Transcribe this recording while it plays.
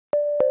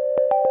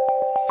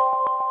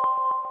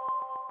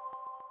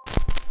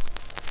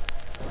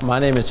My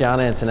name is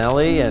John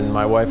Antonelli, and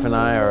my wife and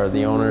I are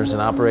the owners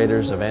and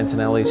operators of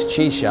Antonelli's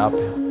Cheese Shop.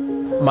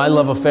 My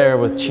love affair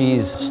with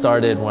cheese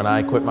started when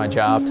I quit my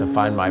job to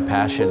find my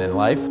passion in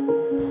life.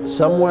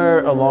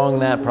 Somewhere along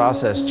that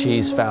process,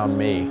 cheese found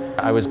me.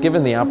 I was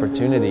given the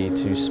opportunity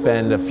to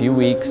spend a few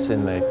weeks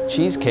in the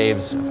cheese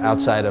caves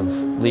outside of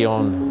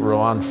Lyon,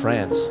 Rouen,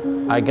 France.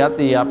 I got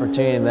the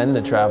opportunity then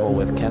to travel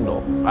with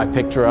Kendall. I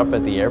picked her up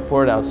at the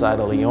airport outside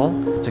of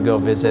Lyon to go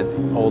visit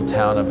the old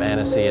town of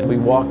Annecy, and we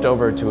walked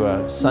over to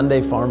a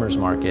Sunday farmer's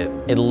market.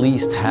 At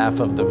least half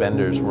of the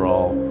vendors were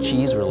all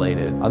cheese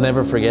related. I'll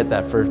never forget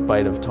that first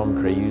bite of Tom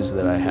Crayuse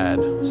that I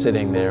had,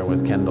 sitting there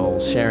with Kendall,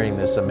 sharing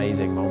this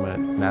amazing moment.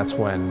 And that's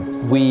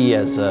when we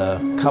as a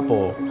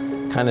couple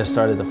kind of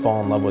started to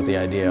fall in love with the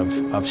idea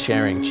of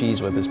sharing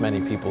cheese with as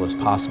many people as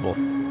possible.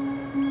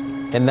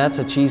 And that's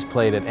a cheese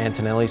plate at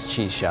Antonelli's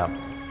Cheese Shop.